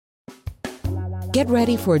Get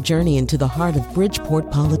ready for a journey into the heart of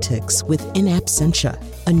Bridgeport politics with In Absentia,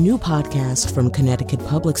 a new podcast from Connecticut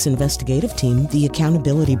Public's investigative team, The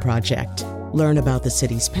Accountability Project. Learn about the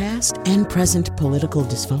city's past and present political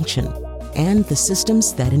dysfunction and the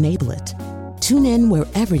systems that enable it. Tune in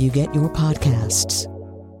wherever you get your podcasts.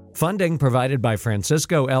 Funding provided by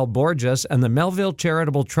Francisco L. Borges and the Melville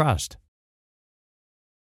Charitable Trust.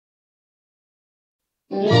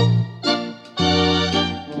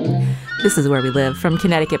 This is Where We Live from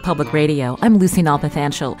Connecticut Public Radio. I'm Lucy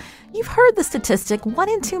Nalpathanchel. You've heard the statistic, 1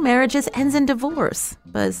 in 2 marriages ends in divorce.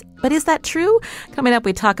 But is that true? Coming up,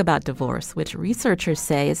 we talk about divorce, which researchers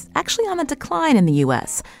say is actually on the decline in the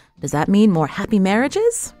U.S. Does that mean more happy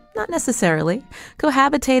marriages? Not necessarily.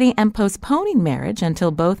 Cohabitating and postponing marriage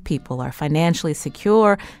until both people are financially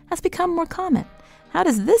secure has become more common. How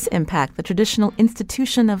does this impact the traditional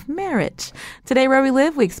institution of marriage? Today, Where We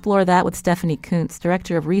Live, we explore that with Stephanie Coontz,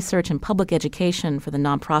 Director of Research and Public Education for the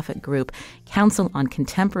nonprofit group Council on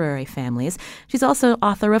Contemporary Families. She's also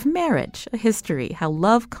author of Marriage, A History, How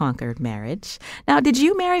Love Conquered Marriage. Now, did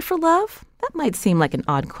you marry for love? That might seem like an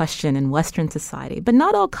odd question in Western society, but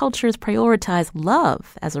not all cultures prioritize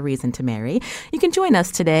love as a reason to marry. You can join us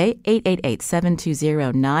today,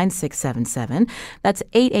 888-720-9677. That's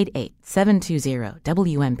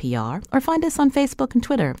 888-720-WNPR, or find us on Facebook and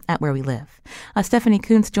Twitter at Where We Live. Stephanie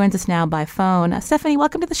Coontz joins us now by phone. Stephanie,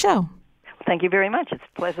 welcome to the show. Thank you very much. It's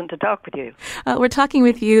pleasant to talk with you. We're talking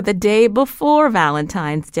with you the day before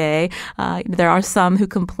Valentine's Day. There are some who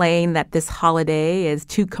complain that this holiday is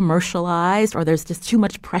too commercialized or there's just too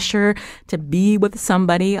much pressure to be with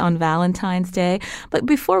somebody on Valentine's Day. But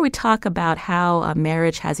before we talk about how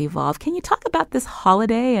marriage has evolved, can you talk about this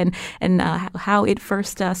holiday and how it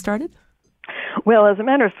first started? Well, as a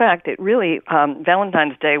matter of fact, it really,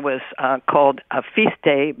 Valentine's Day was called a feast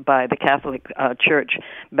day by the Catholic Church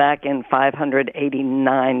back in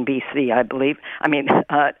 589 BC, I believe.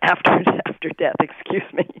 After death,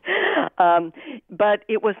 excuse me. But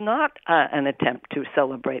it was not an attempt to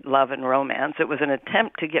celebrate love and romance. It was an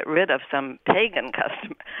attempt to get rid of some pagan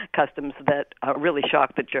customs that really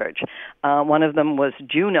shocked the Church. One of them was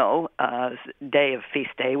Juno's day of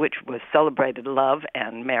feast day, which was celebrated love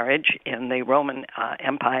and marriage in the Roman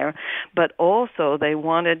Empire, but also they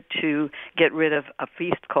wanted to get rid of a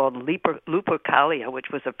feast called Lupercalia, which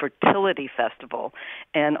was a fertility festival.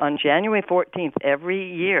 And on January 14th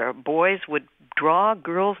every year, boys would draw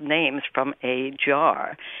girls' names from a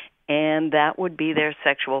jar, and that would be their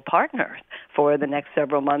sexual partner for the next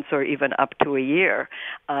several months or even up to a year.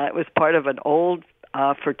 It was part of an old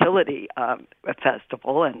fertility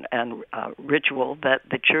festival and ritual that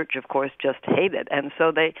the Church, of course, just hated. And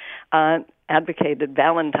so they advocated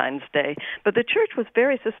Valentine's Day. But the Church was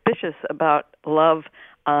very suspicious about love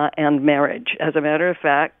and marriage. As a matter of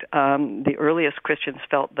fact, the earliest Christians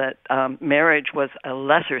felt that marriage was a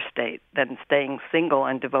lesser state than staying single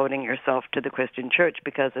and devoting yourself to the Christian Church,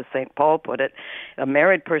 because, as St. Paul put it, a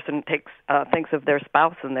married person thinks of their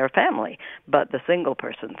spouse and their family, but the single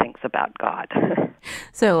person thinks about God.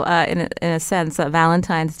 So, in a sense,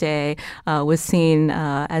 Valentine's Day was seen,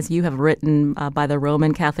 as you have written, by the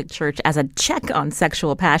Roman Catholic Church as a check on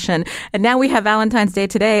sexual passion. And now we have Valentine's Day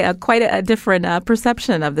today, quite a different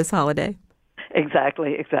perception of this holiday.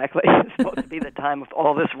 Exactly. It's supposed to be the time of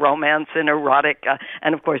all this romance and erotic,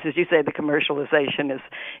 and of course, as you say, the commercialization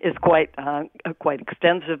is quite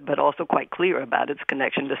extensive, but also quite clear about its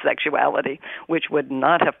connection to sexuality, which would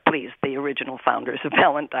not have pleased the original founders of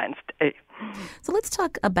Valentine's Day. So let's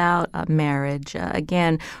talk about marriage.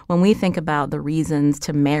 Again, when we think about the reasons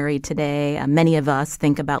to marry today, many of us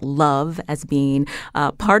think about love as being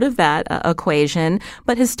part of that equation.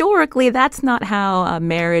 But historically, that's not how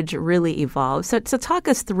marriage really evolved. So talk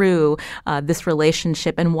us through this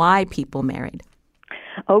relationship and why people married.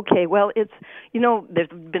 Okay, well, there's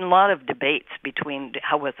been a lot of debates between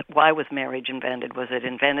why was marriage invented? Was it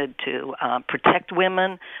invented to protect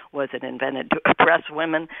women? Was it invented to oppress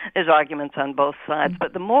women? There's arguments on both sides,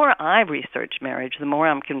 but the more I've researched marriage, the more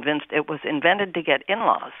I'm convinced it was invented to get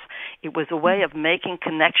in-laws. It was a way of making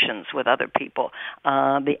connections with other people.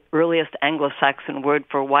 The earliest Anglo-Saxon word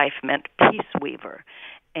for wife meant peace weaver.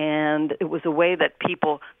 And it was a way that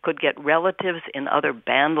people could get relatives in other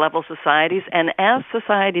band-level societies. And as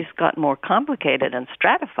societies got more complicated and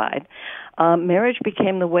stratified, marriage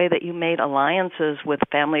became the way that you made alliances with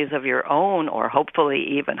families of your own, or hopefully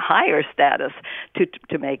even higher status,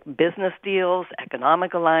 to make business deals,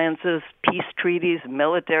 economic alliances, peace treaties,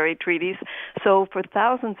 military treaties. So for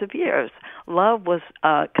thousands of years, love was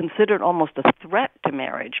considered almost a threat to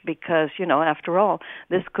marriage because, after all,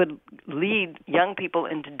 this could lead young people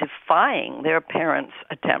into defying their parents'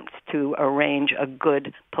 attempts to arrange a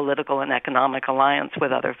good political and economic alliance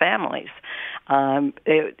with other families.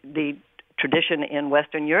 The tradition in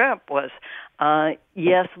Western Europe was,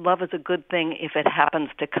 yes, love is a good thing if it happens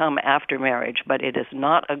to come after marriage, but it is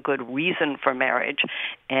not a good reason for marriage,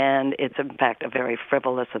 and it's, in fact, a very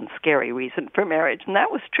frivolous and scary reason for marriage. And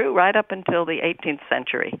that was true right up until the 18th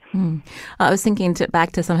century. I was thinking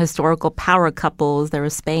back to some historical power couples. There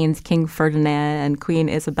was Spain's King Ferdinand and Queen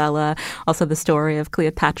Isabella, also the story of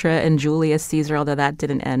Cleopatra and Julius Caesar, although that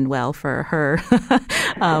didn't end well for her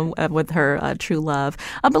with her true love.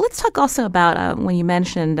 But let's talk also about when you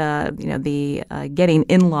mentioned, the getting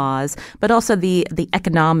in-laws, but also the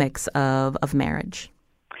economics of marriage.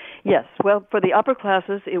 Yes. Well, for the upper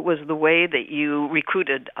classes, it was the way that you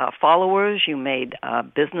recruited followers, you made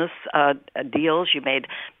business deals, you made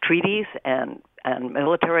treaties and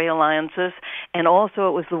military alliances, and also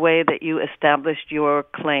it was the way that you established your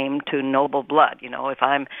claim to noble blood.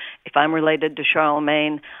 If I'm related to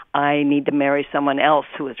Charlemagne, I need to marry someone else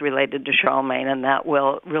who is related to Charlemagne, and that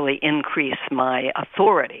will really increase my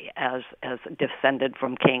authority as descended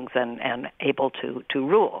from kings and able to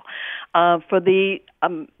rule. For the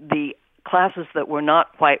classes that were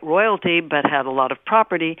not quite royalty but had a lot of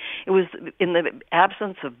property, it was in the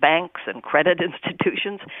absence of banks and credit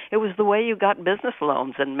institutions, it was the way you got business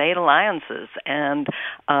loans and made alliances. And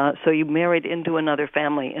so you married into another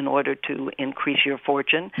family in order to increase your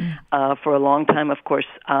fortune. For a long time, of course,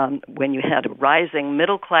 when you had a rising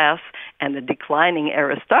middle class and a declining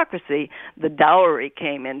aristocracy, the dowry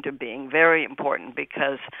came into being very important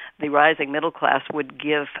because the rising middle class would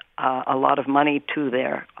give a lot of money to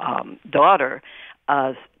their daughter,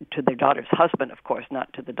 to their daughter's husband, of course,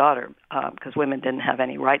 not to the daughter, because women didn't have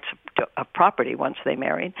any rights to property once they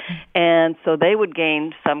married. And so they would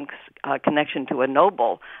gain some connection to a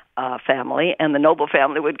noble family, and the noble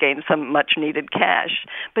family would gain some much-needed cash.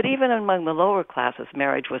 But even among the lower classes,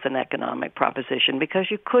 marriage was an economic proposition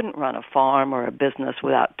because you couldn't run a farm or a business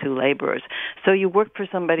without two laborers. So you looked for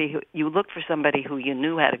somebody who you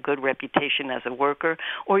knew had a good reputation as a worker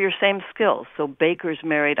or your same skills. So bakers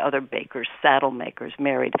married other bakers, saddle makers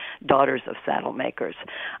married daughters of saddle makers.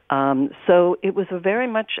 So it was very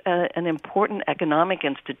much an important economic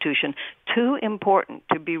institution, too important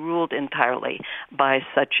to be ruled entirely by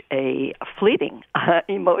such a fleeting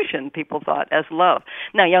emotion, people thought, as love.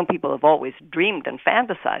 Now, young people have always dreamed and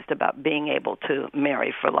fantasized about being able to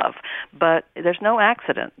marry for love, but there's no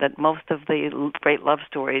accident that most of the great love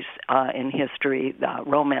stories in history,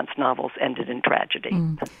 romance novels, ended in tragedy.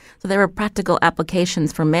 So there were practical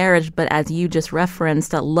applications for marriage, but as you just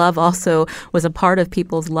referenced, love also was a part of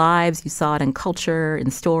people's lives. You saw it in culture,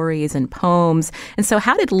 in stories, in poems. And so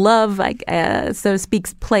how did love, so to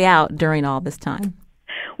speak, play out during all this time?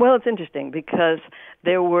 Well, it's interesting because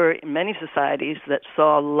there were many societies that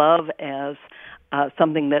saw love as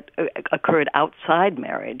something that occurred outside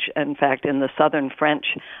marriage. In fact, in the southern French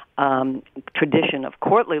tradition of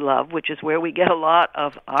courtly love, which is where we get a lot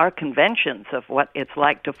of our conventions of what it's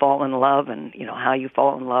like to fall in love and, how you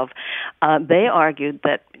fall in love, they argued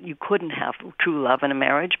that you couldn't have true love in a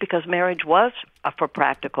marriage because marriage was for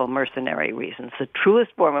practical mercenary reasons. The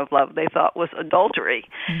truest form of love, they thought, was adultery.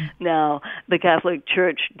 Now, the Catholic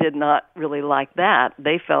Church did not really like that.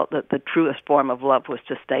 They felt that the truest form of love was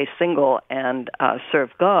to stay single and serve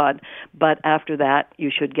God, but after that,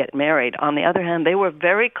 you should get married. On the other hand, they were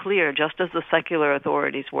very clear, just as the secular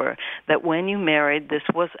authorities were, that when you married, this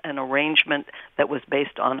was an arrangement that was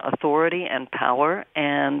based on authority and power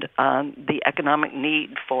and the economic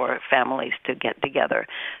need for families to get together.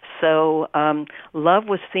 So love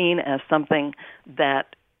was seen as something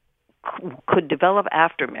that could develop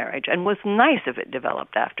after marriage, and was nice if it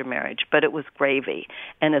developed after marriage, but it was gravy.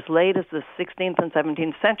 And as late as the 16th and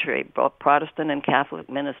 17th century, both Protestant and Catholic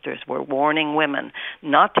ministers were warning women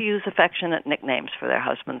not to use affectionate nicknames for their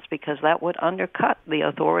husbands because that would undercut the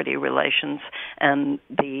authority relations and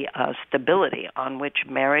the stability on which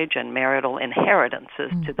marriage and marital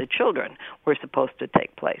inheritances to the children were supposed to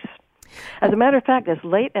take place. As a matter of fact, as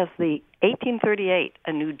late as the 1838,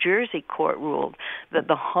 a New Jersey court ruled that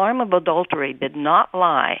the harm of adultery did not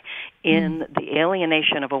lie in the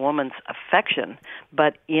alienation of a woman's affection,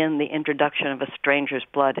 but in the introduction of a stranger's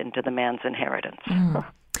blood into the man's inheritance.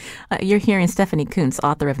 You're hearing Stephanie Coontz,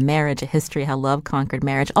 author of Marriage, A History, How Love Conquered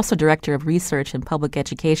Marriage, also director of research and public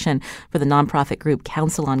education for the nonprofit group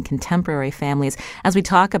Council on Contemporary Families. As we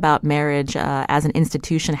talk about marriage as an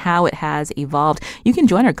institution, how it has evolved, you can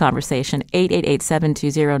join our conversation,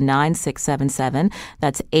 888-720-9677.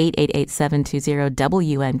 That's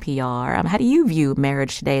 888-720-WNPR. How do you view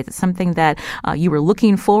marriage today? Is it something that you were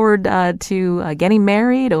looking forward to getting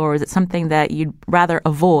married, or is it something that you'd rather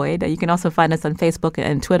avoid? You can also find us on Facebook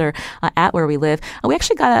and Twitter at Where We Live. We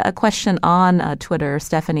actually got a question on Twitter,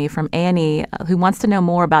 Stephanie, from Annie, who wants to know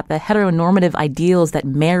more about the heteronormative ideals that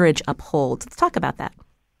marriage upholds. Let's talk about that.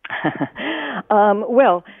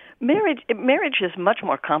 Well, Marriage is much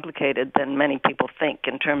more complicated than many people think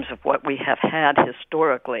in terms of what we have had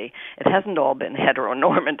historically. It hasn't all been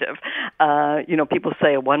heteronormative. People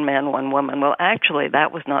say a one man, one woman. Well, actually,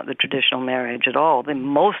 that was not the traditional marriage at all. The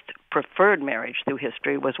most preferred marriage through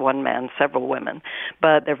history was one man, several women.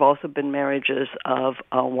 But there have also been marriages of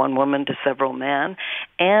one woman to several men.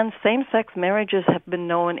 And same-sex marriages have been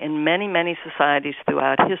known in many, many societies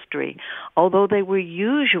throughout history, although they were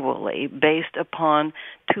usually based upon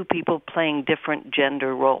two people playing different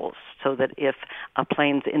gender roles, so that if a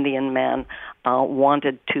Plains Indian man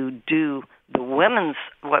wanted to do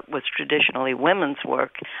what was traditionally women's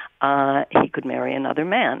work, he could marry another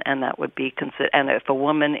man, and that would be considered. And if a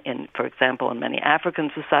woman, for example, in many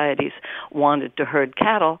African societies, wanted to herd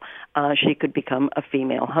cattle, she could become a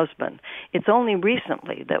female husband. It's only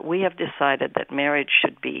recently that we have decided that marriage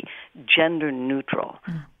should be gender neutral,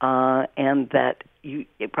 and that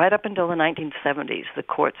right up until the 1970s, the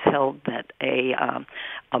courts held that a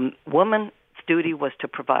woman's duty was to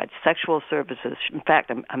provide sexual services. In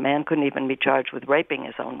fact, a man couldn't even be charged with raping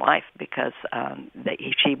his own wife because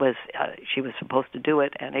she was supposed to do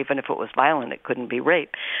it, and even if it was violent, it couldn't be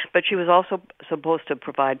rape. But she was also supposed to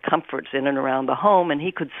provide comforts in and around the home, and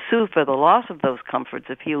he could sue for the loss of those comforts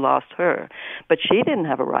if he lost her. But she didn't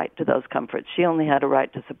have a right to those comforts. She only had a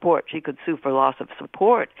right to support. She could sue for loss of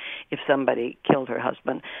support if somebody killed her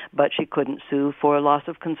husband, but she couldn't sue for loss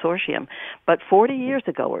of consortium. But 40 years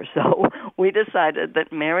ago or so, we decided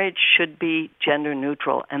that marriage should be gender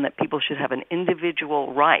neutral and that people should have an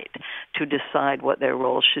individual right to decide what their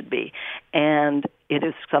roles should be. And it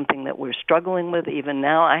is something that we're struggling with even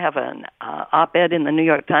now. I have an op-ed in the New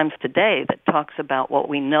York Times today that talks about what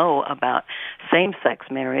we know about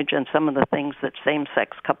same-sex marriage and some of the things that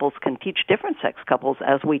same-sex couples can teach different-sex couples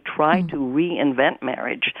as we try to reinvent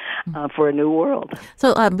marriage for a new world.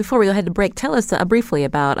 So before we go ahead to break, tell us briefly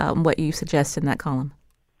about what you suggest in that column.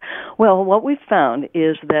 Well, what we've found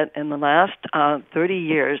is that in the last 30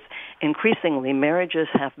 years, increasingly, marriages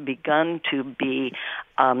have begun to be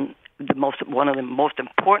one of the most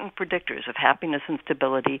important predictors of happiness and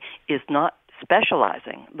stability is not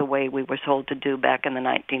specializing the way we were told to do back in the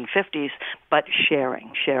 1950s, but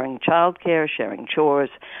sharing childcare, sharing chores,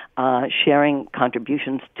 sharing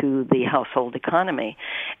contributions to the household economy.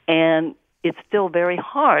 And it's still very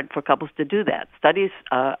hard for couples to do that. Studies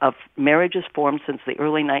of marriages formed since the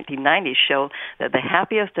early 1990s show that the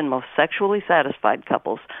happiest and most sexually satisfied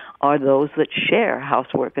couples are those that share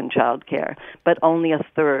housework and childcare, but only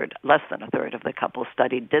less than a third of the couples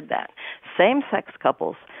studied did that. Same-sex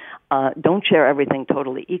couples don't share everything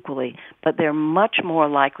totally equally, but they're much more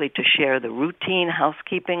likely to share the routine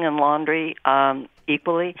housekeeping and laundry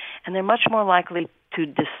equally, and they're much more likely to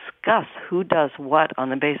discuss who does what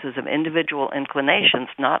on the basis of individual inclinations,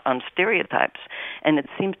 not on stereotypes. And it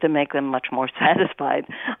seems to make them much more satisfied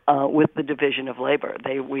with the division of labor.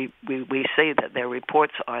 We say that their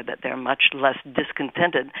reports are that they're much less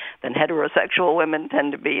discontented than heterosexual women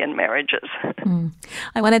tend to be in marriages.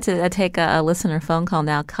 I wanted to take a listener phone call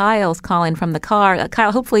now. Kyle's calling from the car.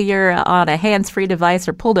 Kyle, hopefully you're on a hands-free device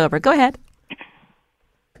or pulled over. Go ahead.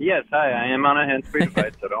 Yes, hi. I am on a hands-free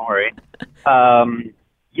device, so don't worry.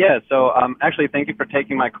 Actually, thank you for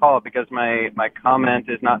taking my call because my comment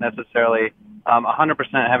is not necessarily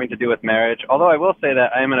 100% having to do with marriage, although I will say that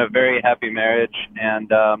I am in a very happy marriage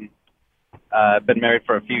and I've been married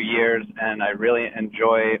for a few years, and I really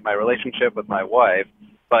enjoy my relationship with my wife.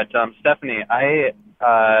 But, Stephanie,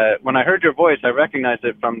 when I heard your voice, I recognized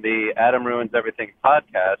it from the Adam Ruins Everything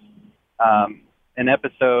podcast, an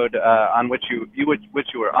episode on which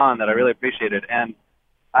you were on that I really appreciated. And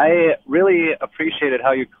I really appreciated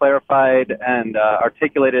how you clarified and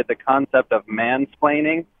articulated the concept of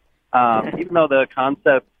mansplaining. Even though the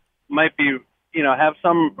concept might be, have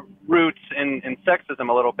some roots in sexism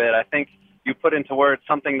a little bit, I think you put into words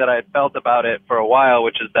something that I had felt about it for a while,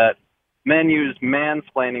 which is that men use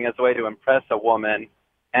mansplaining as a way to impress a woman.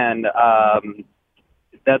 And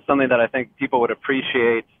that's something that I think people would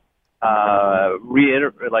appreciate a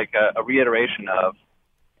reiteration of.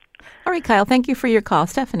 All right, Kyle, thank you for your call.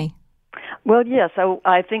 Stephanie. Well, yes,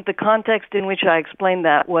 I think the context in which I explained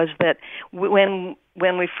that was that when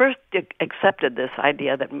we first accepted this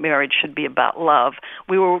idea that marriage should be about love,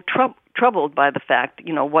 we were troubled by the fact,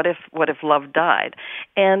 what if love died?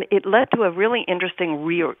 And it led to a really interesting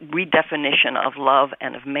redefinition of love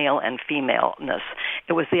and of male and femaleness.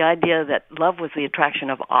 It was the idea that love was the attraction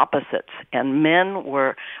of opposites, and men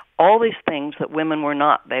were all these things that women were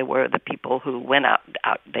not. They were the people who went out.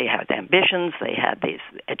 They had ambitions, they had these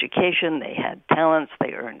education, they had talents,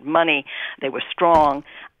 they earned money, they were strong,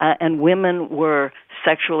 and women were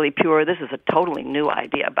sexually pure. This is a totally new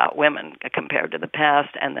idea about women compared to the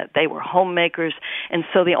past, and that they were homemakers. And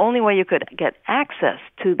so the only way you could get access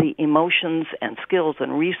to the emotions and skills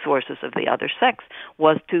and resources of the other sex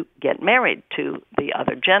was to get married to the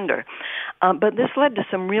other gender. But this led to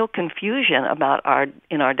some real confusion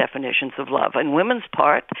in our definitions of love. In women's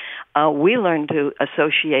part, we learned to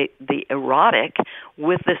associate the erotic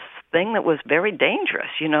with this thing that was very dangerous,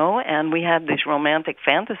 and we had these romantic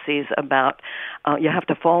fantasies about you have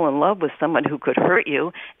to fall in love with someone who could hurt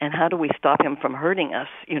you, and how do we stop him from hurting us,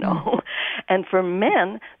 And for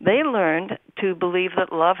men, they learned to believe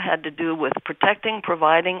that love had to do with protecting,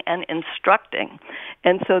 providing, and instructing.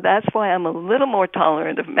 And so that's why I'm a little more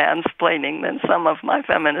tolerant of mansplaining than some of my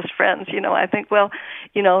feminist friends. I think,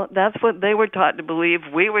 that's what they were taught to believe.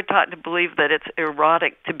 We were taught to believe that it's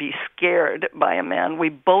erotic to be scared by a man. We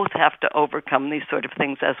both have to overcome these sort of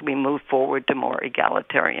things as we move forward to more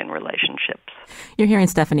egalitarian relationships. You're hearing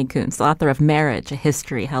Stephanie Coontz, author of Marriage, A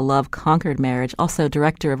History, How Love Conquered Marriage, also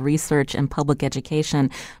director of research and public education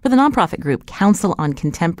for the nonprofit group Council on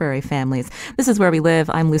Contemporary Families. This is Where We Live.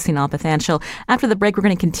 I'm Lucy Nalpathanchil. After the break, we're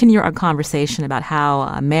going to continue our conversation about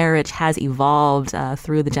how marriage has evolved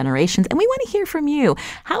through the generations. And we want to hear from you.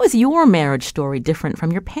 How is your marriage story different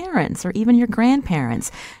from your parents or even your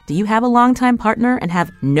grandparents? Do you have a longtime partner and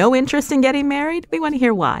have no interest in getting married? We want to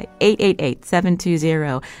hear why.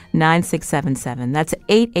 888-720-9677. That's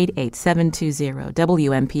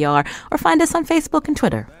 888-720-WNPR. Or find us on Facebook and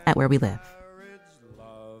Twitter at Where We Live.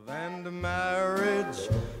 Love and marriage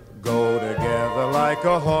go together like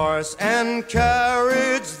a horse and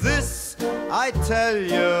carriage. This I tell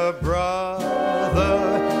you,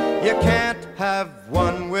 brother, you can't have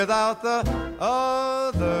one without the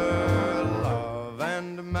other. Love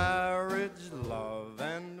and marriage, love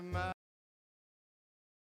and marriage.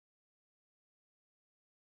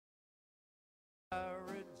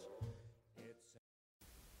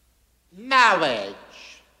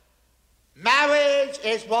 Marriage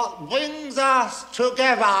is what brings us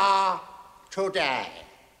together today.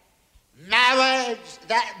 Marriage,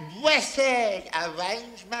 that blessed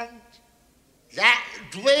arrangement, that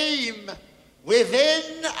dream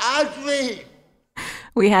within a dream.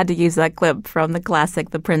 We had to use that clip from the classic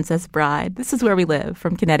The Princess Bride. This is Where We Live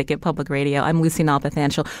from Connecticut Public Radio. I'm Lucy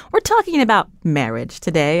Nalpathanchil. We're talking about marriage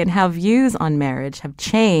today and how views on marriage have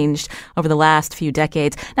changed over the last few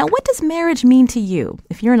decades. Now, what does marriage mean to you?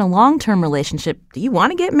 If you're in a long-term relationship, do you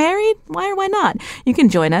want to get married? Why or why not? You can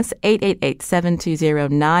join us,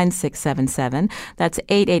 888-720-9677. That's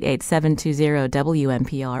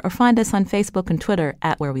 888-720-WNPR. Or find us on Facebook and Twitter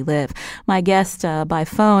at Where We Live. My guest by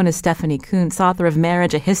phone is Stephanie Coontz, author of Marriage,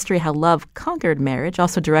 A History, How Love Conquered Marriage,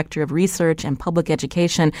 also director of research and public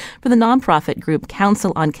education for the nonprofit group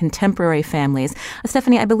Council on Contemporary Families.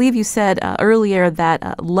 Stephanie, I believe you said earlier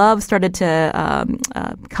that love started to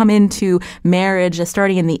come into marriage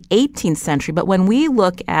starting in the 18th century. But when we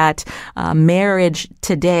look at marriage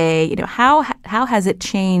today, how has it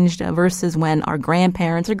changed versus when our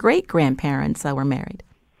grandparents or great-grandparents were married?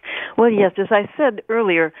 Well, yes, as I said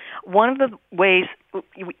earlier, one of the ways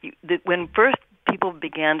that when first people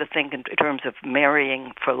began to think in terms of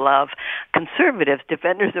marrying for love, conservatives,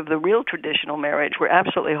 defenders of the real traditional marriage, were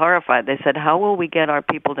absolutely horrified. They said, how will we get our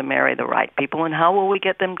people to marry the right people, and how will we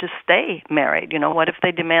get them to stay married? What if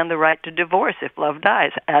they demand the right to divorce if love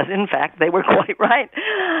dies? As, in fact, they were quite right.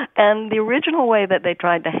 And the original way that they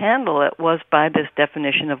tried to handle it was by this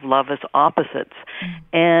definition of love as opposites.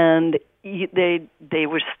 And they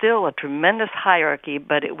were still a tremendous hierarchy,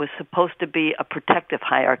 but it was supposed to be a protective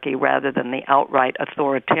hierarchy rather than the outright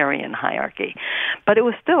authoritarian hierarchy. But it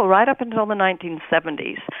was still, right up until the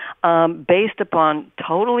 1970s, based upon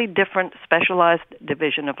totally different specialized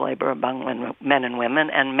division of labor among men and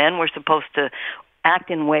women, and men were supposed to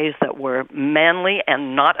act in ways that were manly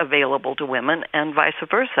and not available to women, and vice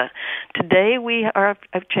versa. Today we have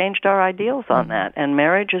changed our ideals on that, and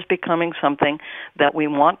marriage is becoming something that we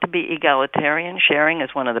want to be egalitarian. Sharing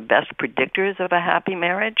is one of the best predictors of a happy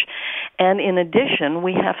marriage. And in addition,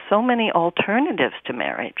 we have so many alternatives to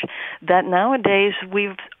marriage that nowadays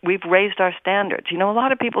we've raised our standards. You know, a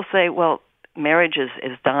lot of people say, well, marriage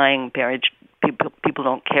is dying, people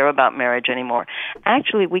don't care about marriage anymore.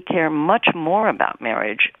 Actually, we care much more about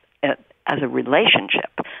marriage as a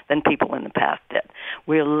relationship than people in the past did.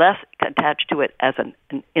 We're less attached to it as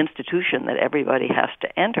an institution that everybody has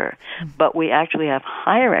to enter, but we actually have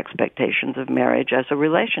higher expectations of marriage as a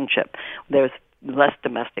relationship. There's less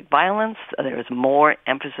domestic violence. There's more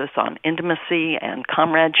emphasis on intimacy and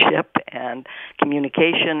comradeship and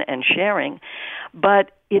communication and sharing. But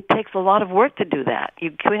it takes a lot of work to do that. You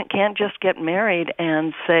can't just get married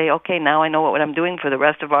and say, okay, now I know what I'm doing for the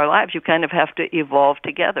rest of our lives. You kind of have to evolve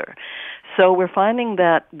together. So we're finding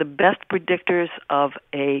that the best predictors of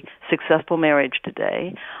a successful marriage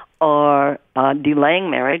today are delaying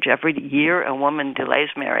marriage. Every year a woman delays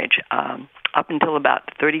marriage. Up until about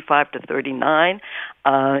 35 to 39,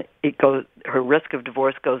 her risk of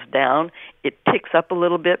divorce goes down. It ticks up a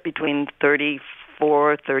little bit between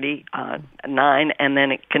 34, 39, and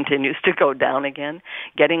then it continues to go down again.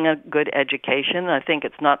 Getting a good education, I think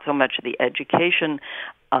it's not so much the education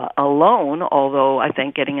alone, although I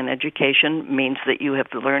think getting an education means that you have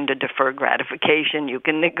to learn to defer gratification, you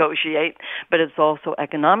can negotiate, but it's also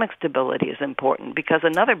economic stability is important, because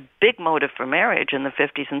another big motive for marriage in the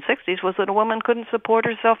 50s and 60s was that a woman couldn't support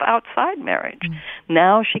herself outside marriage.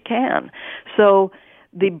 Now she can. So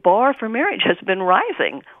the bar for marriage has been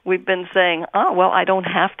rising. We've been saying, I don't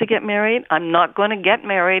have to get married. I'm not going to get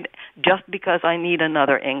married just because I need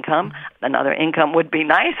another income. Another income would be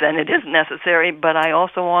nice, and it is necessary, but I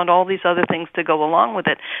also want all these other things to go along with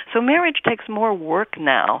it. So marriage takes more work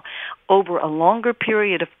now over a longer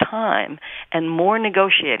period of time and more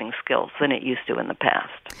negotiating skills than it used to in the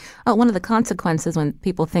past. One of the consequences when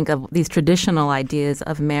people think of these traditional ideas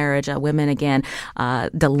of marriage, women, again,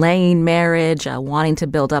 delaying marriage, wanting to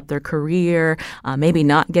build up their career, maybe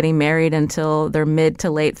not getting married until their mid to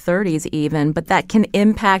late 30s even, but that can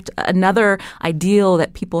impact another ideal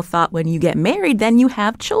that people thought when you get married, then you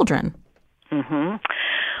have children. Mm-hmm.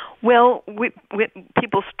 Well,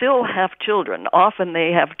 people still have children. Often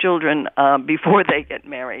they have children before they get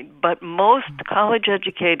married, but most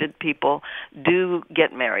college-educated people do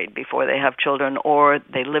get married before they have children, or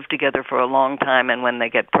they live together for a long time, and when they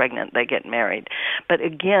get pregnant, they get married. But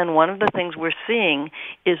again, one of the things we're seeing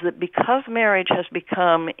is that because marriage has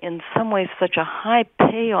become, in some ways, such a high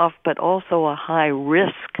payoff, but also a high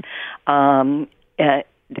risk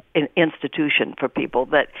institution for people,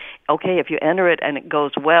 that, okay, if you enter it and it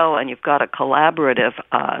goes well and you've got a collaborative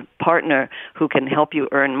partner who can help you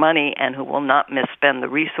earn money and who will not misspend the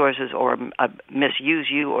resources or misuse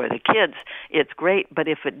you or the kids, it's great. But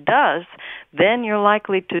if it does, then you're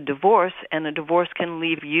likely to divorce, and a divorce can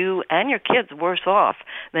leave you and your kids worse off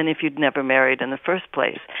than if you'd never married in the first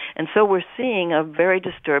place. And so we're seeing a very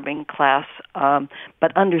disturbing class,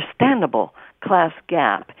 but understandable class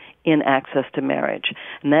gap in access to marriage.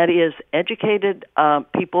 And that is, educated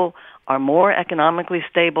people are more economically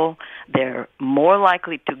stable. They're more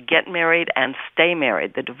likely to get married and stay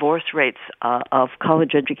married. The divorce rates of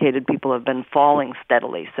college-educated people have been falling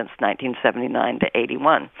steadily since 1979 to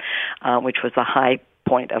 81, which was a high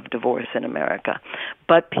point of divorce in America.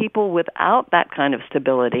 But people without that kind of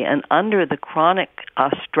stability and under the chronic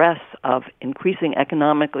stress of increasing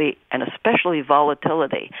economically and especially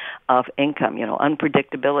volatility of income,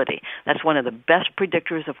 unpredictability, that's one of the best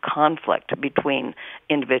predictors of conflict between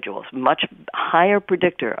individuals, much higher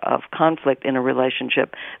predictor of conflict in a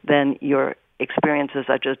relationship than your experiences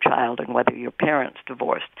as a child and whether your parents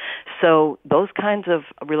divorced. So those kinds of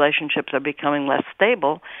relationships are becoming less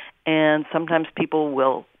stable, and sometimes people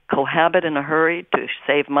will cohabit in a hurry to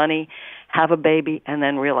save money, have a baby, and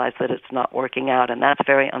then realize that it's not working out. And that's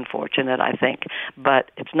very unfortunate, I think.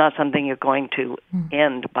 But it's not something you're going to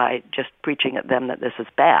end by just preaching at them that this is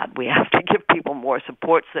bad. We have to give people more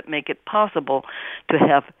supports that make it possible to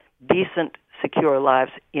have decent, secure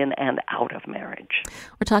lives in and out of marriage.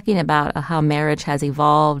 We're talking about how marriage has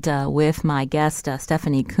evolved with my guest,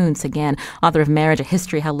 Stephanie Coontz, again, author of Marriage, A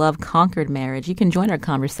History, How Love Conquered Marriage. You can join our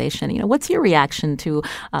conversation. What's your reaction to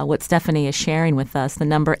what Stephanie is sharing with us? The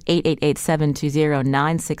number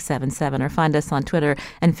 888-720-9677, or find us on Twitter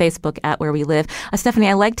and Facebook at Where We Live. Stephanie,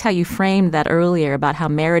 I liked how you framed that earlier about how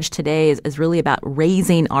marriage today is really about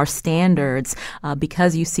raising our standards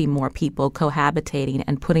because you see more people cohabitating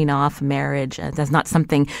and putting off marriage marriage. That's not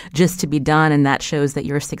something just to be done, and that shows that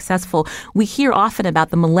you're successful. We hear often about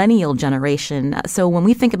the millennial generation. So when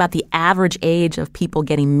we think about the average age of people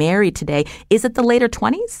getting married today, is it the later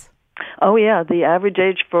 20s? Oh, yeah. The average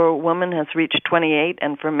age for women has reached 28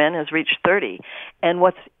 and for men has reached 30. And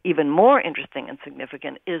what's even more interesting and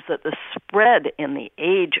significant is that the spread in the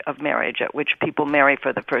age of marriage at which people marry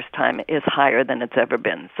for the first time is higher than it's ever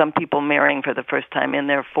been. Some people marrying for the first time in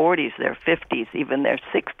their 40s, their 50s, even their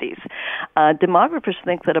 60s. Demographers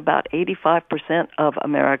think that about 85% of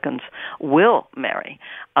Americans will marry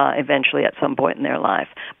eventually at some point in their life.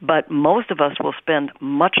 But most of us will spend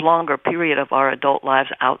much longer period of our adult lives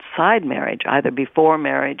outside marriage, either before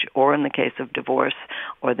marriage or in the case of divorce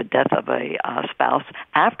or the death of a spouse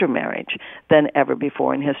after marriage than ever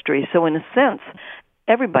before in history. So in a sense,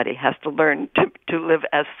 everybody has to learn to live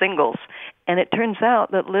as singles. And it turns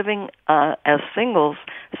out that living as singles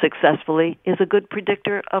successfully is a good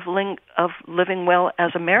predictor of living well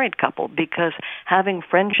as a married couple, because having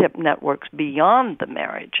friendship networks beyond the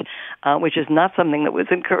marriage, which is not something that was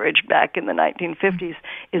encouraged back in the 1950s,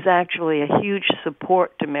 is actually a huge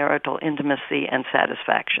support to marital intimacy and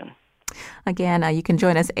satisfaction. Again, you can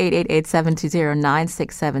join us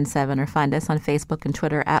 888-720-9677 or find us on Facebook and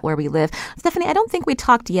Twitter at Where We Live. Stephanie, I don't think we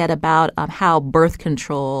talked yet about how birth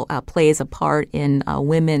control plays a part in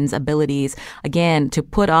women's abilities, again, to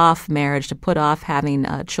put off marriage, to put off having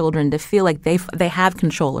children, to feel like they have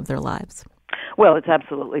control of their lives. Well, it's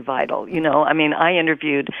absolutely vital. You know, I mean, I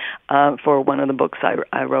interviewed for one of the books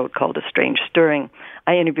I wrote called A Strange Stirring.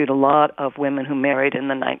 I interviewed a lot of women who married in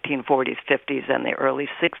the 1940s, 50s, and the early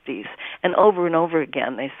 60s. And over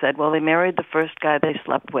again, they said, well, they married the first guy they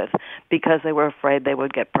slept with because they were afraid they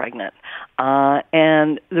would get pregnant.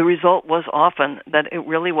 And the result was often that it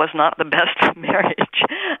really was not the best marriage.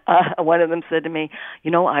 One of them said to me, you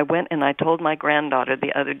know, I went and I told my granddaughter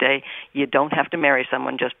the other day, you don't have to marry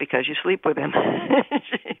someone just because you sleep with him.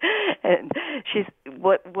 And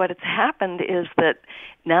what has happened is that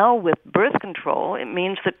now with birth control, it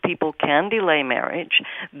means that people can delay marriage.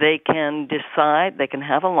 They can decide, they can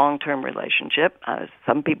have a long-term relationship.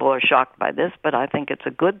 Some people are shocked by this, but I think it's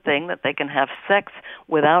a good thing that they can have sex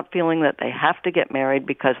without feeling that they have to get married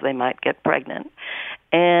because they might get pregnant.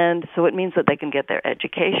 And so it means that they can get their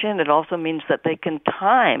education. It also means that they can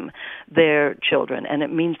time their children, and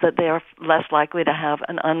it means that they are less likely to have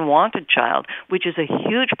an unwanted child, which is a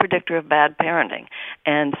huge predictor of bad parenting.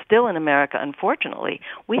 And still in America, unfortunately,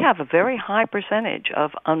 we have a very high percentage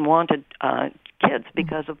of unwanted kids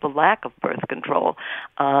because of the lack of birth control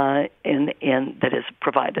that is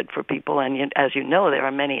provided for people. And as you know, there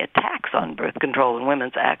are many attacks on birth control and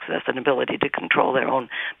women's access and ability to control their own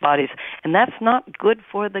bodies. And that's not good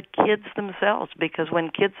for the kids themselves, because when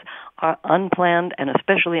kids are unplanned and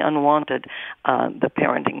especially unwanted, the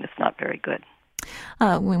parenting is not very good.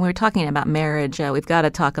 When we're talking about marriage, we've got to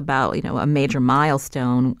talk about, a major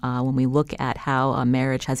milestone when we look at how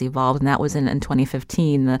marriage has evolved, and that was in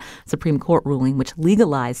 2015, the Supreme Court ruling which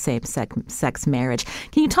legalized same-sex marriage.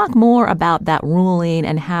 Can you talk more about that ruling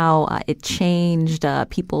and how it changed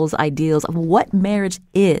people's ideals of what marriage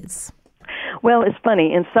is? Well, it's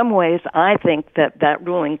funny. In some ways, I think that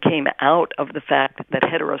ruling came out of the fact that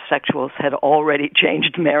heterosexuals had already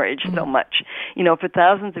changed marriage so much. For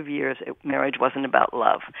thousands of years, marriage wasn't about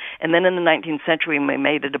love. And then in the 19th century, we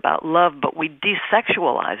made it about love, but we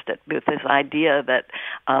desexualized it with this idea that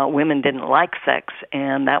women didn't like sex,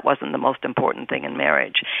 and that wasn't the most important thing in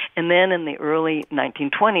marriage. And then in the early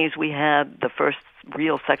 1920s, we had the first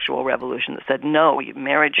real sexual revolution that said, no,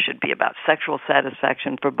 marriage should be about sexual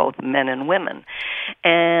satisfaction for both men and women.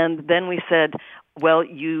 And then we said, well,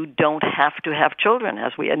 you don't have to have children,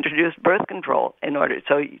 as we introduced birth control in order.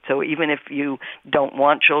 So even if you don't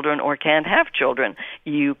want children or can't have children,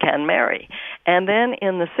 you can marry. And then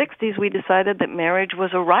in the 60s, we decided that marriage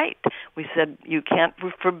was a right. We said you can't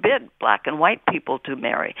forbid black and white people to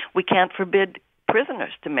marry. We can't forbid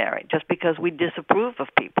prisoners to marry just because we disapprove of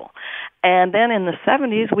people. And then in the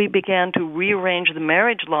 70s, we began to rearrange the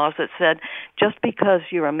marriage laws that said just because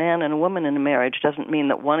you're a man and a woman in a marriage doesn't mean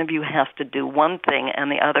that one of you has to do one thing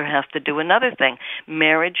and the other has to do another thing.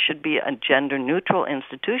 Marriage should be a gender-neutral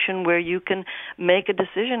institution where you can make a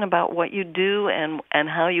decision about what you do and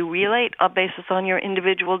how you relate based on your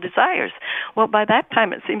individual desires. Well, by that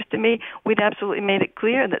time, it seems to me, we'd absolutely made it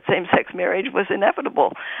clear that same-sex marriage was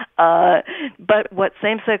inevitable. But what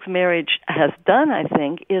same-sex marriage has done, I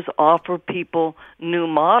think, is offer people new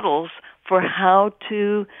models for how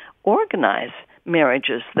to organize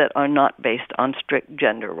marriages that are not based on strict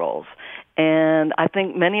gender roles. And I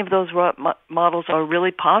think many of those models are really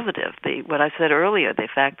positive. What I said earlier, the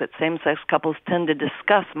fact that same-sex couples tend to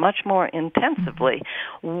discuss much more intensively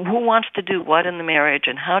who wants to do what in the marriage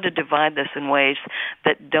and how to divide this in ways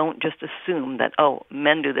that don't just assume that, oh,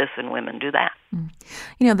 men do this and women do that.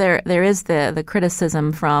 You know, there is the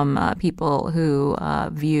criticism from people who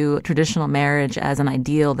view traditional marriage as an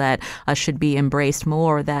ideal that should be embraced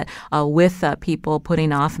more, that with people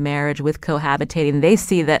putting off marriage, with cohabitating, they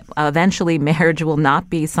see that eventually marriage will not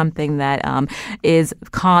be something that is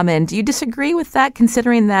common. Do you disagree with that,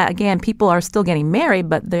 considering that, again, people are still getting married,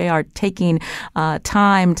 but they are taking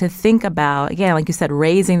time to think about, again, like you said,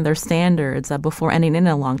 raising their standards before ending in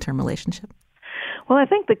a long-term relationship? Well, I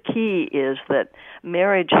think the key is that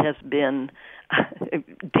marriage has been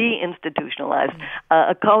deinstitutionalized.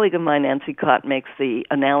 A colleague of mine, Nancy Cott, makes the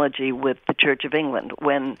analogy with the Church of England.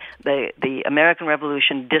 When the American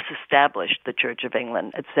Revolution disestablished the Church of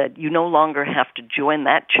England, it said you no longer have to join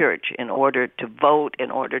that church in order to vote,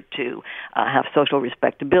 in order to have social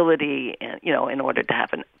respectability, and, you know, in order to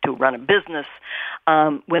to run a business.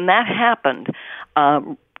 When that happened,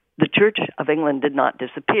 the Church of England did not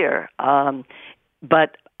disappear.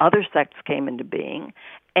 But other sects came into being,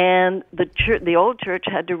 and the old church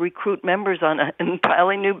had to recruit members on an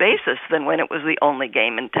entirely new basis than when it was the only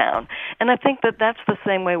game in town. And I think that that's the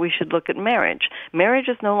same way we should look at marriage. Marriage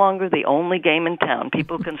is no longer the only game in town.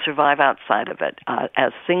 People can survive outside of it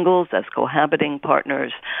as singles, as cohabiting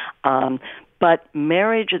partners. But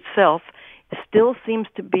marriage itself still seems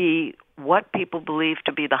to be what people believe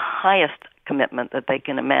to be the highest commitment that they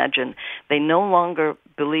can imagine. They no longer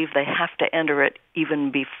believe they have to enter it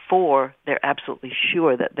even before they're absolutely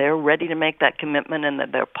sure that they're ready to make that commitment and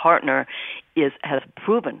that their partner has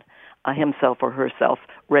proven himself or herself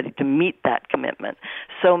ready to meet that commitment.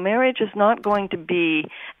 So marriage is not going to be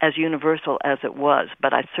as universal as it was,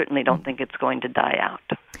 but I certainly don't think it's going to die out.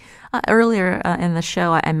 Earlier in the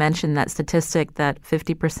show, I mentioned that statistic that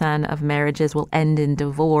 50% of marriages will end in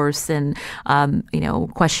divorce, and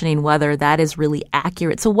questioning whether that is really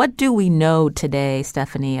accurate. So, what do we know today,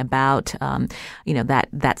 Stephanie, about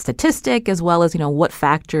that statistic, as well as what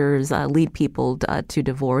factors lead people to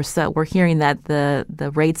divorce? We're hearing that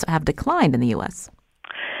the rates have declined in the U.S.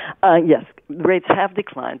 Yes, rates have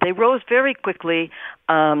declined. They rose very quickly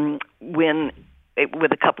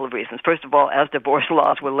with a couple of reasons. First of all, as divorce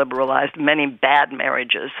laws were liberalized, many bad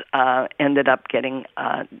marriages ended up getting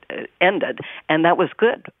ended, and that was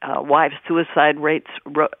good. Wives' suicide rates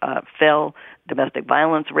fell. Domestic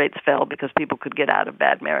violence rates fell because people could get out of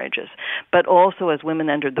bad marriages. But also, as women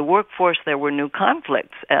entered the workforce, there were new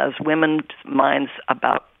conflicts as women's minds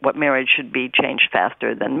about what marriage should be changed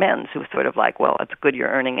faster than men's, who was sort of like, well, it's good you're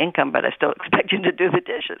earning income, but I still expect you to do the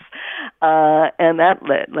dishes. And that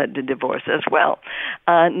led to divorce as well.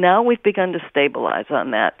 Now we've begun to stabilize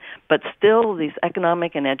on that, but still these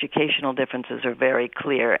economic and educational differences are very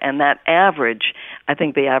clear. And that average, I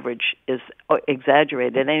think the average is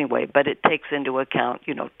exaggerated anyway, but it takes into account,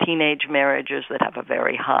 teenage marriages that have a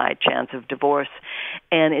very high chance of divorce,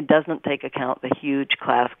 and it doesn't take account the huge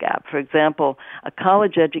class gap. For example, a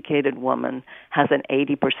college-educated woman has an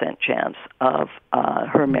 80% chance of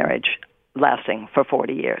her marriage lasting for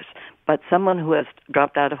 40 years. But someone who has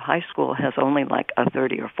dropped out of high school has only like a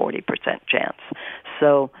 30 or 40% chance.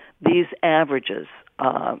 So these averages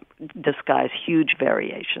disguise huge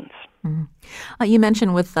variations. Mm-hmm. You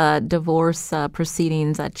mentioned with divorce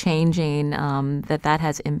proceedings changing that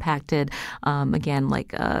has impacted, again,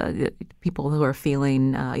 like people who are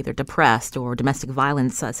feeling either depressed or domestic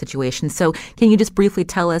violence situations. So can you just briefly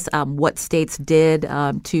tell us what states did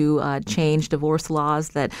to change divorce laws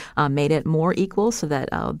that made it more equal so that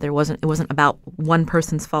it wasn't about one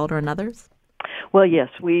person's fault or another's? Well, yes.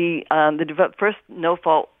 The first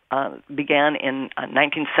no-fault began in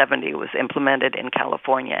 1970. It was implemented in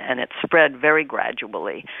California, and it spread very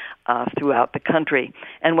gradually throughout the country.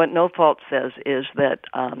 And what no fault says is that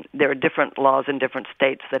there are different laws in different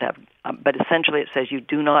states that have, but essentially it says you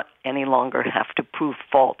do not any longer have to prove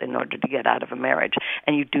fault in order to get out of a marriage.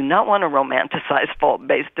 And you do not want to romanticize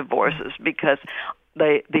fault-based divorces, because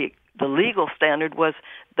the legal standard was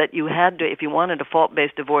that you had to, if you wanted a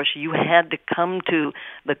fault-based divorce, you had to come to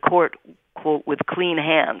the court, quote, with clean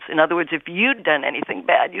hands. In other words, if you'd done anything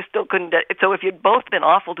bad, you still couldn't. So if you'd both been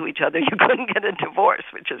awful to each other, you couldn't get a divorce,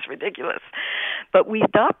 which is ridiculous. But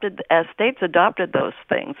as states adopted those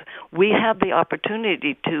things, we have the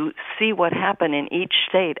opportunity to see what happened in each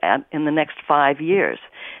state in the next 5 years.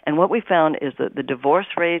 And what we found is that the divorce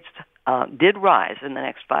rates did rise in the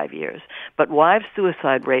next 5 years, but wives'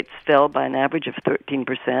 suicide rates fell by an average of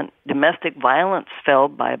 13%. Domestic violence fell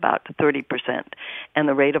by about 30%, and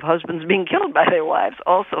the rate of husbands being killed by their wives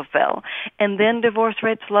also fell. And then divorce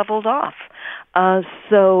rates leveled off.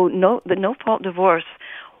 So the no-fault divorce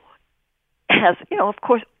has, of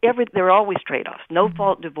course, there are always trade-offs.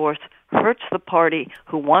 No-fault divorce hurts the party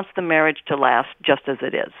who wants the marriage to last just as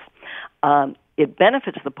it is. It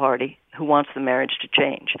benefits the party who wants the marriage to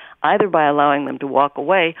change, either by allowing them to walk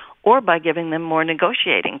away or by giving them more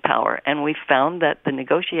negotiating power. And we've found that the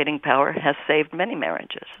negotiating power has saved many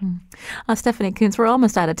marriages. Stephanie Coontz, we're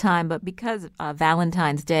almost out of time, but because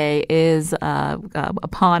Valentine's Day is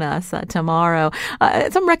upon us tomorrow,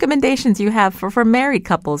 some recommendations you have for married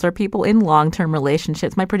couples or people in long-term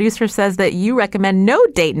relationships. My producer says that you recommend no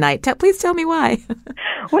date night. Please tell me why.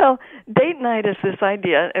 Well, date night is this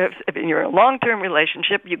idea. If you're in a long-term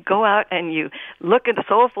relationship, you go out and you look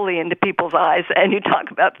soulfully into people's eyes and you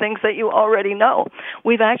talk about things that you already know.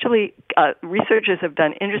 We've actually, researchers have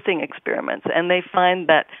done interesting experiments, and they find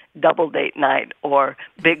that double date night or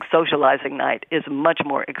big socializing night is much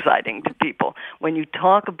more exciting to people. When you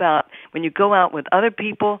go out with other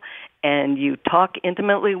people and you talk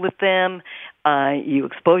intimately with them, you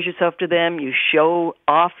expose yourself to them, you show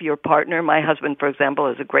off your partner. My husband, for example,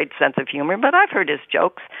 has a great sense of humor, but I've heard his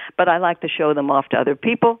jokes, but I like to show them off to other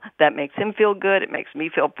people. That makes him feel good. It makes me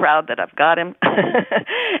feel proud that I've got him.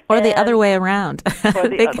 Or the other way around.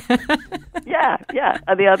 The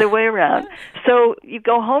other way around. So you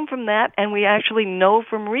go home from that, and we actually know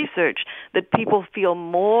from research that people feel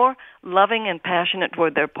more loving and passionate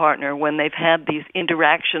toward their partner when they've had these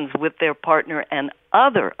interactions with their partner and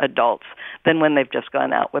other adults than when they've just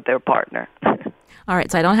gone out with their partner. All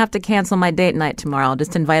right, so I don't have to cancel my date night tomorrow. I'll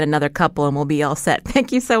just invite another couple and we'll be all set.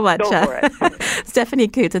 Thank you so much. Go for it. Stephanie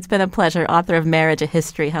Coontz, it's been a pleasure, author of Marriage, A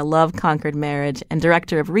History, How Love Conquered Marriage, and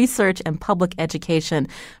Director of Research and Public Education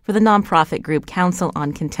for the nonprofit group Council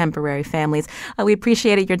on Contemporary Families. We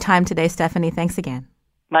appreciated your time today, Stephanie. Thanks again.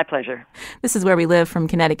 My pleasure. This is Where We Live from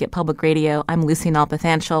Connecticut Public Radio. I'm Lucy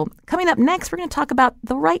Nalpathanchel. Coming up next, we're going to talk about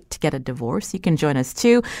the right to get a divorce. You can join us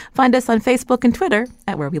too. Find us on Facebook and Twitter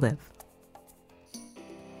at Where We Live.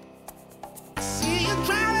 See you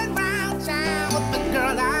driving round town with the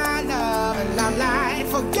girl I love, and I'm like,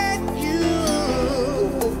 forget you.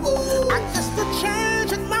 I guess the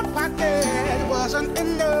change in my pocket wasn't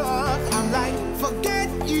enough. I'm like, forget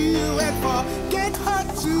you and forget her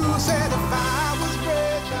too. Said if I was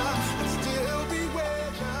richer, I'd still be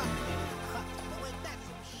richer.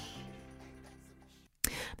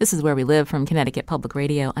 This is Where We Live from Connecticut Public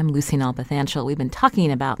Radio. I'm Lucy Nalpathanchel. We've been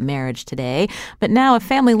talking about marriage today, but now a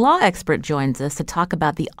family law expert joins us to talk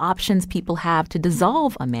about the options people have to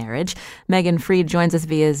dissolve a marriage. Megan Freed joins us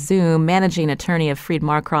via Zoom, managing attorney of Freed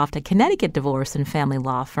Marcroft, a Connecticut divorce and family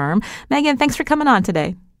law firm. Megan, thanks for coming on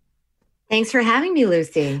today. Thanks for having me,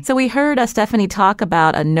 Lucy. So we heard Stephanie talk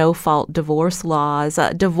about no-fault divorce laws,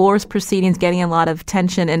 divorce proceedings getting a lot of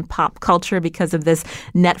attention in pop culture because of this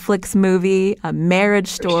Netflix movie, Marriage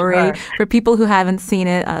Story. Sure. For people who haven't seen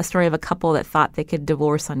it, a story of a couple that thought they could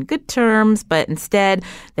divorce on good terms, but instead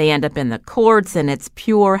they end up in the courts and it's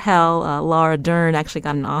pure hell. Laura Dern actually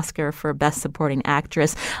got an Oscar for Best Supporting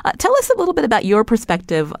Actress. Tell us a little bit about your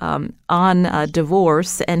perspective on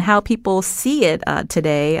divorce and how people see it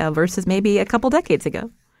today versus maybe a couple decades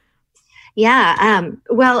ago. Yeah.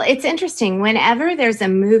 Well, it's interesting. Whenever there's a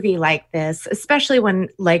movie like this, especially when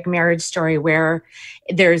like Marriage Story, where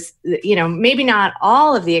there's, maybe not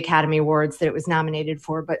all of the Academy Awards that it was nominated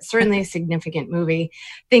for, but certainly a significant movie,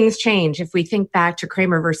 things change. If we think back to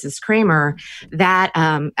Kramer versus Kramer, that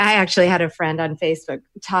I actually had a friend on Facebook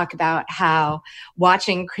talk about how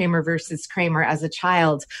watching Kramer versus Kramer as a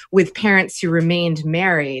child with parents who remained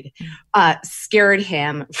married scared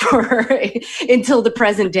him until the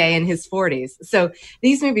present day in his 40s. So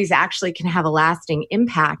these movies actually can have a lasting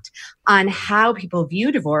impact on how people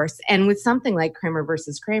view divorce. And with something like Kramer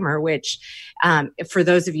versus Kramer, which for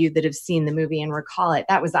those of you that have seen the movie and recall it,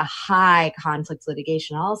 that was a high conflict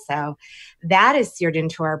litigation also, that is seared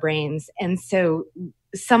into our brains. And so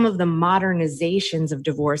some of the modernizations of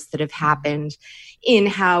divorce that have happened in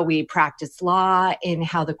how we practice law, in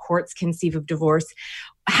how the courts conceive of divorce,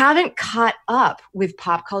 haven't caught up with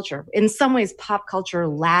pop culture. In some ways, pop culture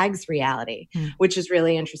lags reality, which is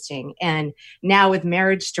really interesting. And now with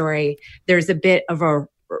Marriage Story, there's a bit of a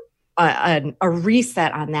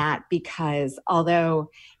reset on that, because although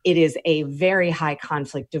it is a very high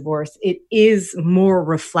conflict divorce, it is more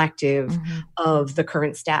reflective of the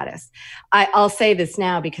current status. I'll say this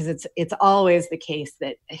now because it's always the case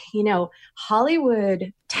that,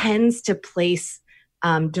 Hollywood tends to place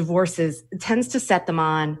divorces, tends to set them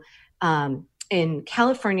on in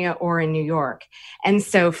California or in New York. And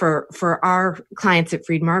so for our clients at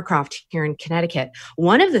Freed Marcroft here in Connecticut,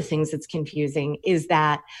 one of the things that's confusing is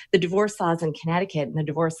that the divorce laws in Connecticut and the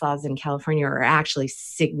divorce laws in California are actually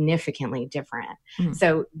significantly different.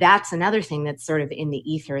 So that's another thing that's sort of in the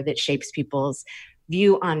ether that shapes people's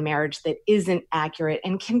view on marriage that isn't accurate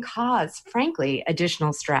and can cause, frankly,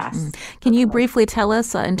 additional stress. Can you briefly tell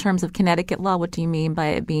us, in terms of Connecticut law, what do you mean by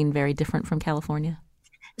it being very different from California?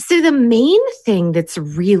 So the main thing that's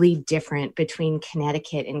really different between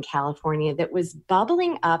Connecticut and California that was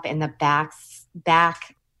bubbling up in the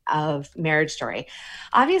back of Marriage Story,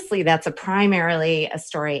 obviously that's primarily a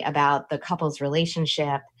story about the couple's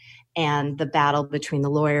relationship and the battle between the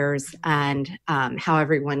lawyers and how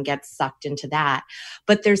everyone gets sucked into that.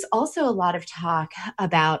 But there's also a lot of talk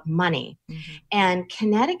about money. And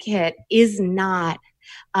Connecticut is not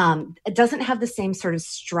it doesn't have the same sort of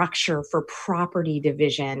structure for property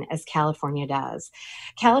division as California does.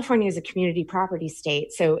 California is a community property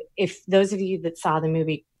state. So if those of you that saw the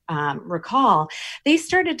movie recall, they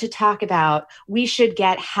started to talk about we should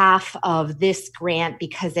get half of this grant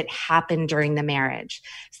because it happened during the marriage.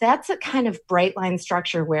 So that's a kind of bright line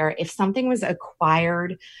structure where if something was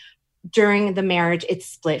acquired during the marriage, it's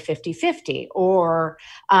split 50-50 or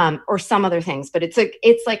some other things, but it's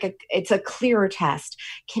a clearer test.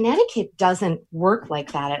 Connecticut doesn't work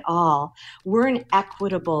like that at all. We're an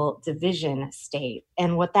equitable division state.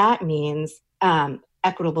 And what that means,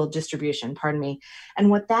 equitable distribution, pardon me. And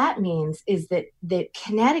what that means is that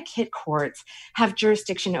Connecticut courts have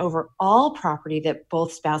jurisdiction over all property that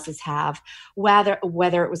both spouses have, whether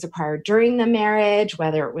it was acquired during the marriage,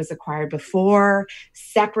 whether it was acquired before,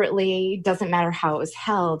 separately, doesn't matter how it was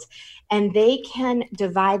held. And they can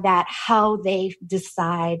divide that how they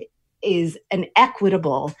decide is an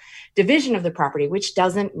equitable division of the property, which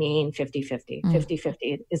doesn't mean 50-50.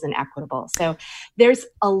 50-50 isn't equitable. So there's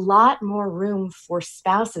a lot more room for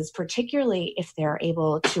spouses, particularly if they're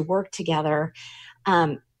able to work together,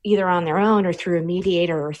 either on their own or through a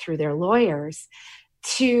mediator or through their lawyers,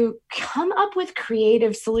 to come up with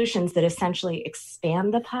creative solutions that essentially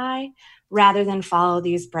expand the pie rather than follow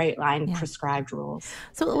these bright line prescribed rules.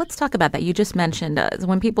 So let's talk about that. You just mentioned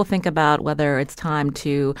when people think about whether it's time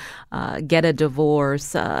to get a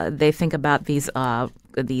divorce, they think about these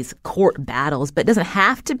court battles, but it doesn't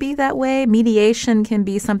have to be that way. Mediation can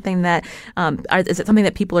be something that, is it something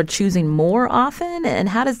that people are choosing more often? And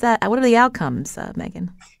how does that, what are the outcomes, Megan?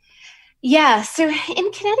 Yeah, so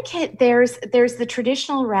in Connecticut, there's the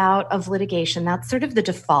traditional route of litigation. That's sort of the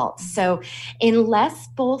default. So unless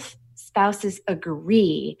both spouses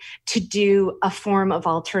agree to do a form of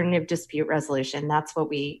alternative dispute resolution, that's what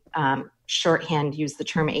we shorthand use the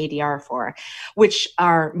term ADR for, which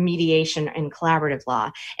are mediation and collaborative law.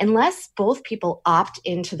 Unless both people opt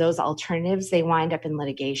into those alternatives, they wind up in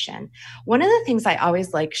litigation. One of the things I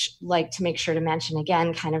always like to make sure to mention,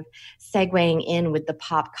 again, kind of segueing in with the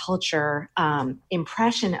pop culture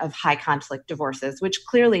impression of high conflict divorces, which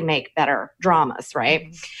clearly make better dramas,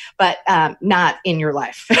 right? But not in your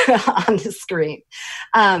life on the screen.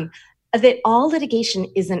 That all litigation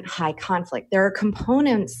isn't high conflict. There are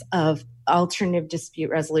components of alternative dispute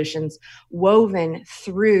resolutions woven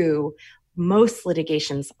through most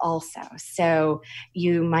litigations also. So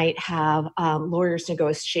you might have lawyers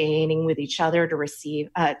negotiating with each other to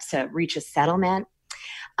reach a settlement.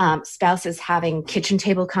 Spouses having kitchen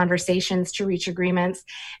table conversations to reach agreements,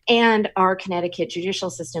 and our Connecticut judicial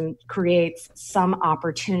system creates some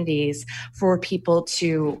opportunities for people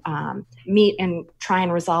to meet and try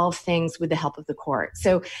and resolve things with the help of the court.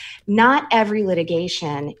 So not every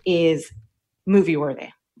litigation is movie worthy,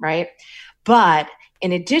 right? But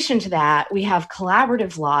in addition to that, we have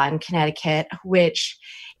collaborative law in Connecticut, which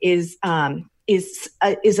is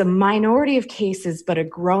a minority of cases, but a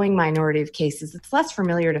growing minority of cases. It's less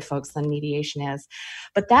familiar to folks than mediation is.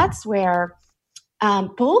 But that's where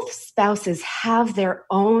both spouses have their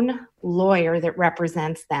own lawyer that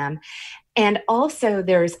represents them. And also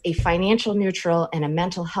there's a financial neutral and a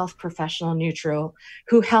mental health professional neutral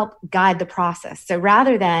who help guide the process. So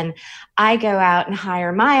rather than I go out and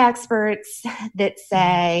hire my experts that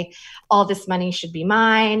say all this money should be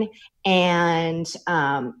mine and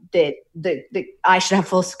that I should have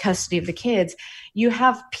full custody of the kids, you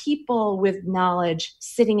have people with knowledge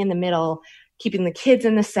sitting in the middle, keeping the kids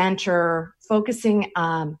in the center, focusing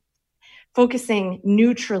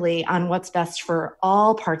neutrally on what's best for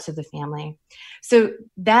all parts of the family. So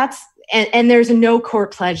that's, and there's no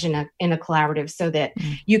court pledge in a collaborative, so that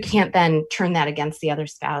you can't then turn that against the other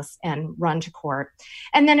spouse and run to court.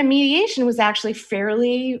 And then a mediation was actually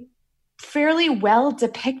fairly fairly well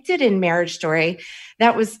depicted in Marriage Story.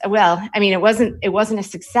 That was, well, I mean, it wasn't a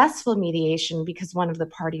successful mediation because one of the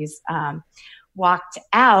parties walked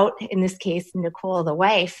out, in this case, Nicole, the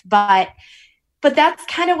wife, but that's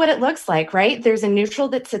kind of what it looks like, right? There's a neutral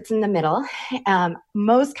that sits in the middle.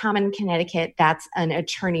 Most common in Connecticut, that's an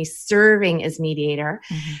attorney serving as mediator.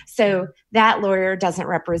 Mm-hmm. So that lawyer doesn't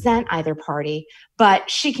represent either party, but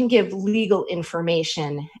she can give legal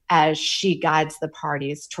information as she guides the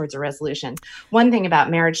parties towards a resolution. One thing about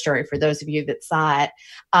Marriage Story, for those of you that saw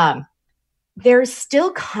it, there's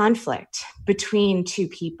still conflict between two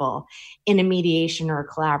people in a mediation or a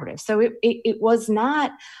collaborative. So it was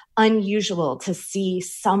not unusual to see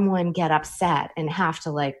someone get upset and have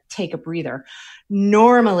to like take a breather.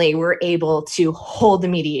 Normally, we're able to hold the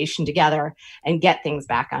mediation together and get things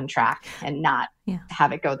back on track and not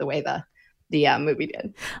have it go the way the movie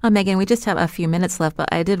did. Megan, we just have a few minutes left, but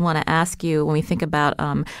I did want to ask you, when we think about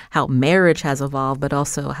how marriage has evolved, but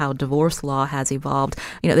also how divorce law has evolved,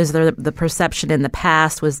 there's the perception in the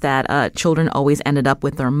past was that children always ended up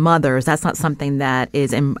with their mothers. That's not something that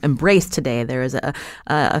is embraced today. There is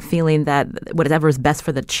a feeling that whatever is best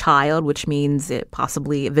for the child, which means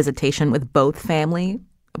possibly visitation with both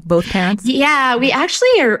parents? Yeah, we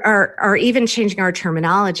actually are even changing our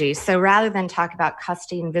terminology. So rather than talk about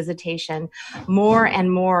custody and visitation, more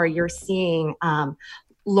and more you're seeing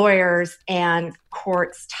lawyers and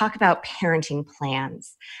courts talk about parenting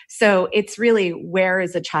plans. So it's really, where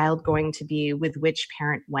is a child going to be with which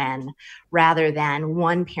parent when, rather than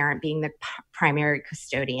one parent being the primary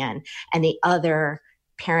custodian and the other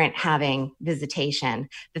parent having visitation.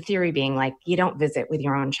 The theory being like, you don't visit with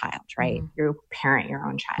your own child, right? Mm-hmm. You parent your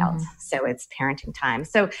own child. Mm-hmm. So it's parenting time.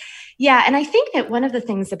 So yeah. And I think that one of the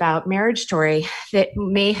things about Marriage Story that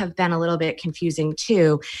may have been a little bit confusing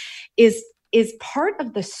too is part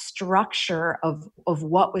of the structure of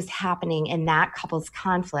what was happening in that couple's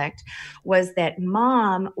conflict was that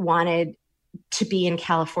mom wanted to be in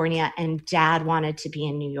California and dad wanted to be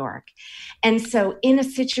in New York. And so in a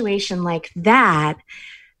situation like that,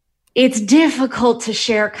 it's difficult to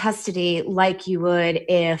share custody like you would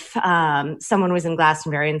if someone was in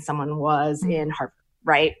Glastonbury and someone was in Harvard,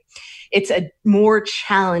 right? It's a more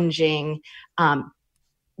challenging,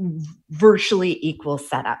 virtually equal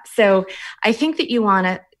setup. So I think that you want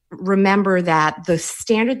to remember that the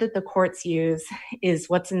standard that the courts use is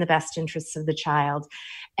what's in the best interests of the child.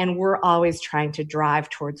 And we're always trying to drive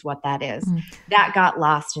towards what that is. That got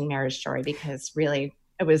lost in Marriage Story because really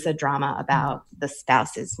it was a drama about the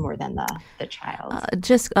spouses more than the child.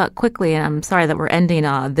 Just quickly, and I'm sorry that we're ending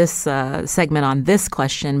this segment on this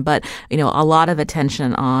question, but a lot of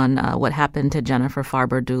attention on what happened to Jennifer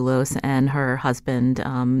Farber-Dulos and her husband,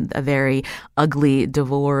 a very ugly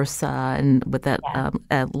divorce, and with that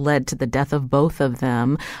led to the death of both of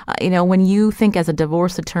them. When you think as a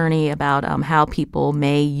divorce attorney about how people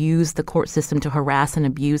may use the court system to harass and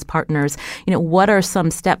abuse partners, what are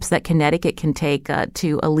some steps that Connecticut can take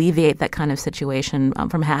to alleviate that kind of situation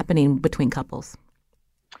from happening between couples?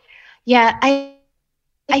 Yeah, I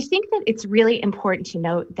think that it's really important to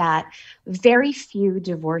note that very few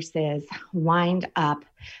divorces wind up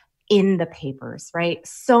in the papers, right?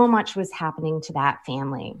 So much was happening to that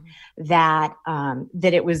family that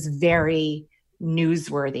it was very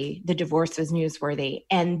newsworthy. The divorce was newsworthy,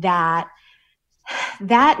 and that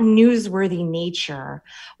newsworthy nature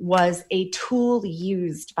was a tool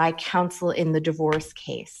used by counsel in the divorce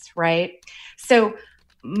case, right? So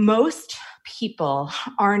most people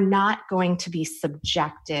are not going to be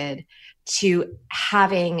subjected to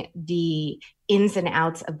having the ins and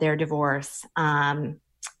outs of their divorce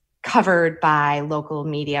covered by local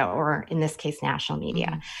media, or in this case, national media.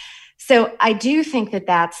 Mm-hmm. So I do think that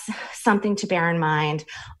that's something to bear in mind.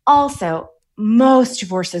 Also, most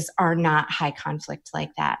divorces are not high conflict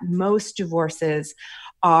like that. Most divorces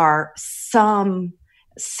are some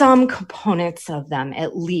components of them,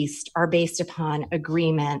 at least, are based upon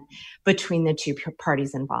agreement between the two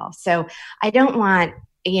parties involved. So I don't want,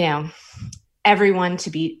 everyone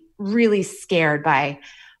to be really scared by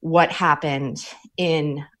what happened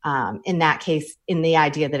in that case, in the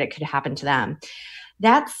idea that it could happen to them.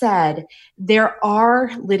 That said, there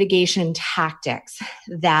are litigation tactics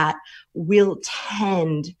that will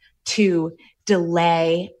tend to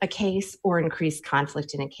delay a case or increase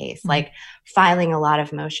conflict in a case, like filing a lot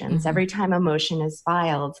of motions. Mm-hmm. Every time a motion is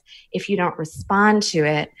filed, if you don't respond to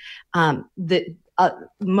it,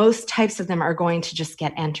 most types of them are going to just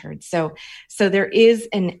get entered. So there is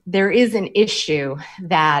an issue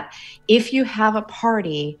that if you have a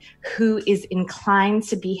party who is inclined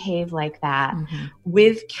to behave like that,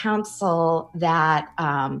 with counsel that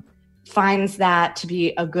finds that to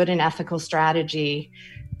be a good and ethical strategy,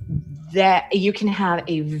 that you can have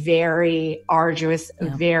a very arduous,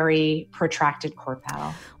 very protracted court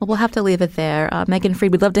battle. Well, we'll have to leave it there. Megan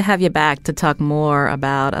Freed, we'd love to have you back to talk more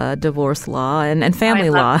about divorce law and family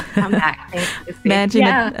law. To come back. Thanks,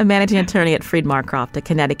 Managing attorney at Freed Marcroft, a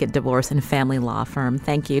Connecticut divorce and family law firm.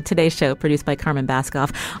 Thank you. Today's show produced by Carmen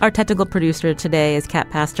Baskoff. Our technical producer today is Kat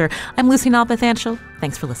Pastor. I'm Lucy Nalpathanchel.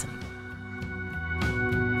 Thanks for listening.